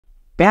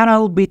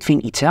battle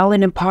between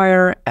Italian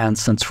Empire and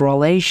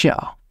Central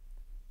Asia.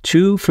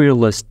 Two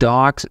fearless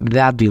dogs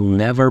that will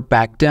never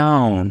back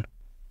down.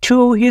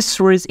 Two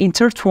histories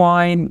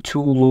intertwined,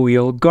 two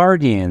loyal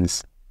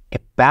guardians. A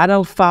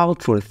battle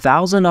fought for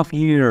thousands of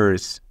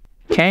years.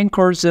 King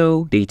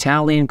Corso, the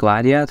Italian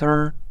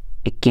gladiator,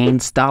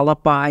 against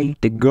Alabai,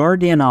 the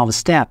guardian of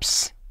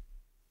steppes.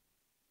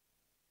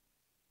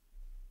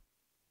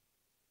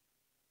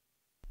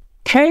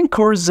 King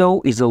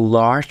Corso is a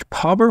large,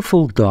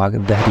 powerful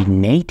dog that is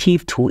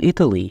native to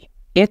Italy.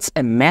 It's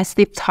a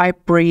Mastiff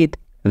type breed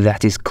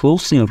that is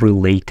closely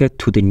related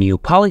to the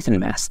Neapolitan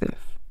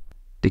Mastiff.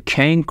 The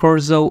King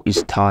Corso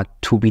is thought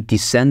to be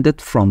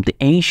descended from the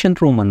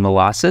ancient Roman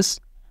Molossus,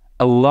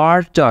 a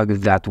large dog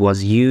that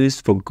was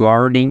used for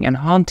guarding and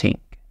hunting.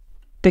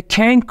 The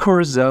King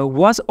Corso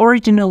was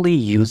originally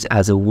used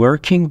as a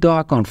working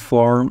dog on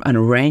farms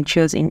and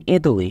ranches in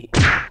Italy,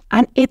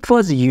 and it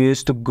was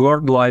used to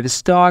guard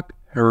livestock,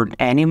 herd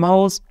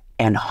animals,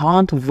 and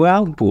hunt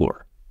wild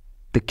boar.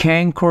 The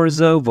King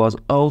Corso was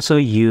also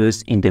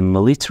used in the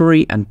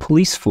military and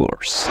police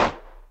force.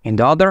 On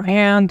the other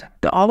hand,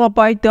 the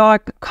Alabai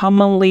dog,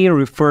 commonly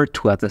referred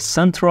to as a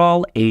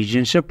Central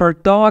Asian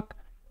Shepherd dog,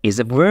 is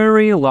a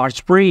very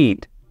large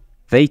breed.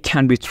 They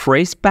can be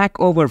traced back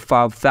over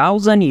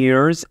 5,000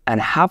 years and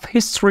have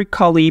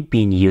historically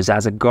been used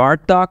as a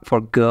guard dog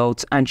for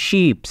goats and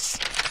sheep.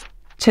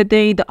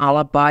 Today, the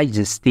Alabai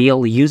is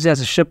still used as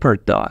a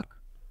shepherd dog,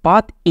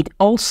 but it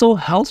also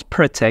helps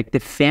protect the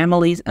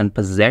families and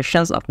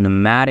possessions of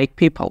nomadic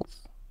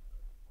peoples.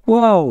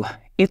 Whoa,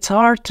 it's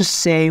hard to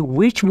say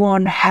which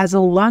one has a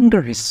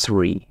longer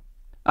history.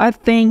 I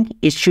think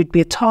it should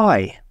be a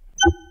tie.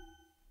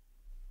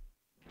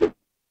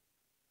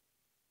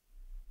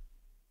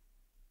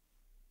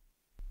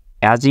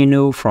 As you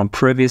know from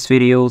previous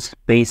videos,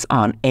 based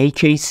on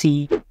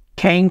HAC,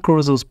 King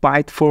Corso's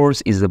bite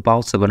force is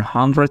about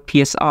 700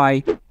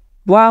 psi,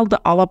 while the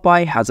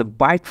Alabai has a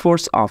bite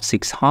force of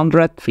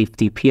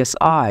 650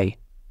 psi.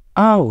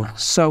 Oh,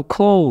 so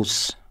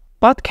close.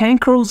 But King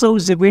Corso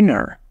is the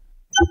winner.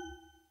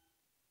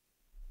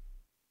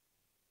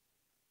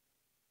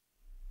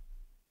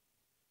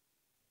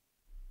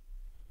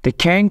 The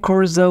King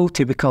Corso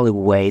typically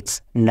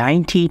weighs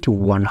 90 to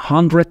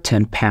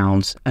 110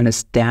 pounds and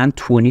stands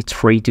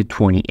 23 to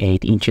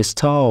 28 inches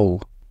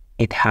tall.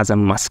 It has a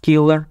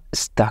muscular,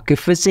 stocky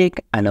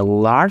physique and a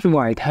large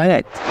wide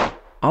head.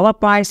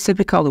 Alabais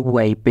typically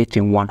weigh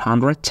between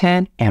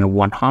 110 and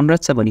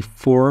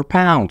 174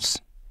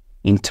 pounds.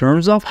 In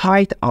terms of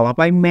height,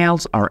 Alabai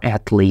males are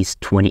at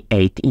least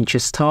 28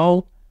 inches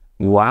tall,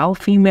 while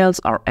females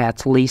are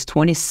at least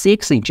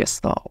 26 inches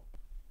tall.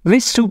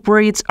 These two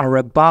breeds are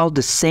about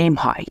the same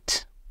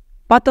height,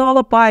 but the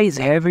Alabai is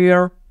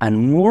heavier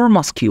and more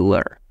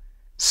muscular.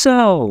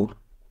 So,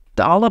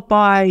 the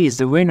Alabai is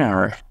the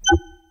winner.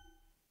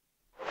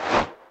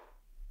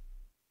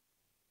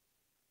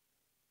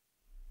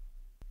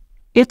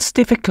 It's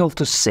difficult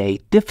to say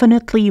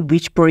definitely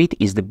which breed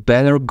is the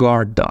better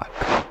guard dog,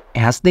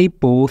 as they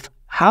both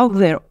have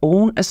their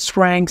own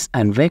strengths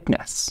and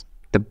weaknesses.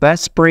 The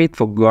best breed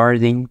for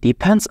guarding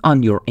depends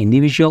on your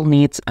individual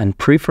needs and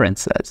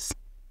preferences.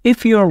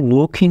 If you are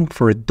looking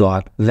for a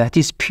dog that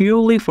is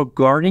purely for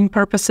guarding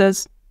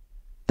purposes,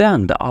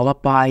 then the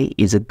Alabai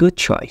is a good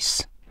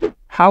choice.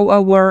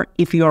 However,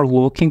 if you are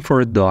looking for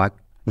a dog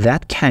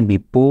that can be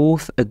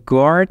both a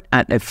guard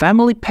and a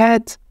family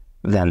pet,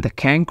 then the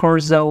King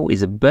Corso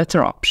is a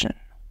better option.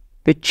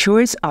 The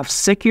choice of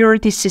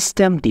security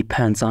system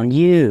depends on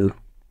you.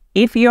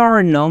 If you are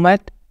a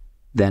nomad,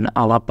 then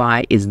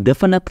Alabai is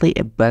definitely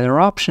a better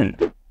option.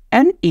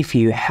 And if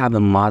you have a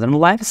modern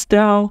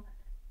lifestyle,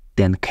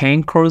 then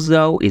King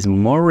Corso is a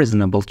more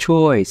reasonable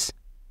choice.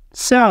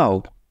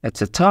 So,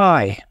 it's a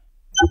tie.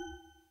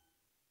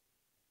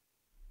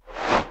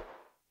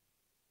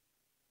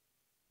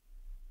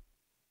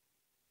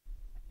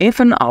 If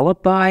an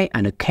Alabai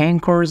and a King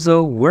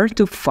Corso were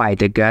to fight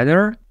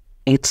together,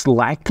 it's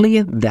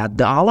likely that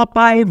the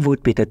Alabai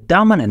would be the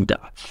dominant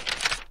dog.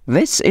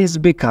 This is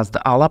because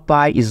the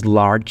Alabai is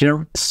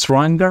larger,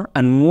 stronger,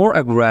 and more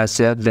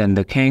aggressive than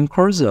the King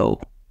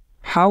Corso.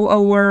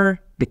 However,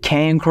 the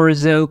King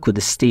Corso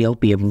could still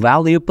be a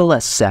valuable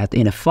asset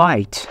in a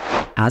fight,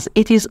 as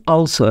it is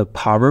also a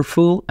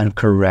powerful and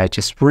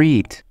courageous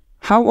breed.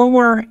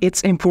 However, it's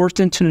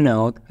important to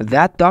note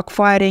that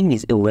dogfighting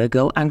is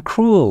illegal and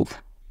cruel.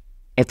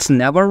 It's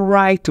never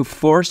right to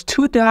force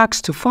two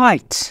dogs to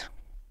fight.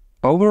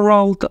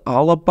 Overall, the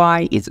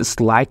Alabai is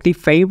slightly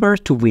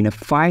favored to win a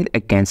fight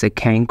against a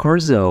King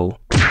Corso.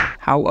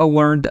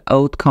 However, the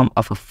outcome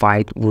of a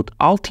fight would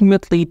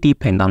ultimately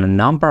depend on a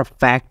number of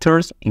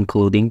factors,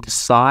 including the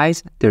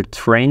size, their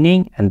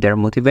training, and their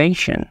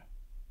motivation.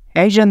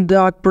 Asian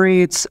dog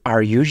breeds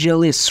are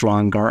usually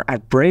stronger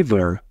and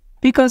braver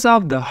because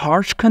of the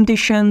harsh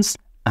conditions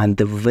and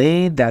the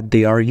way that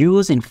they are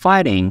used in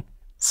fighting.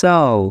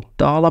 So,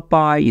 the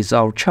Alabai is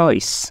our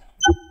choice.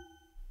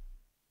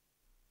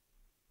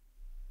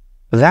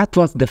 That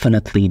was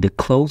definitely the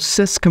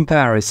closest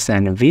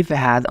comparison we've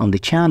had on the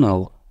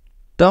channel.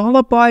 The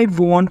Alabai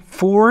won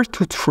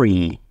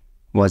 4-3.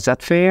 Was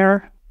that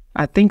fair?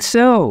 I think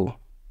so.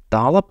 The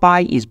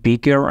Alabai is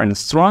bigger and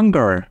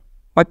stronger.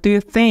 What do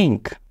you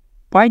think?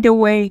 By the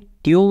way,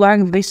 do you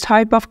like this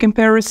type of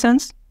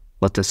comparisons?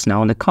 Let us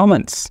know in the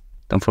comments.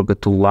 Don't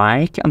forget to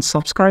like and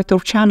subscribe to our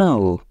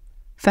channel.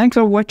 Thanks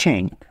for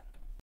watching.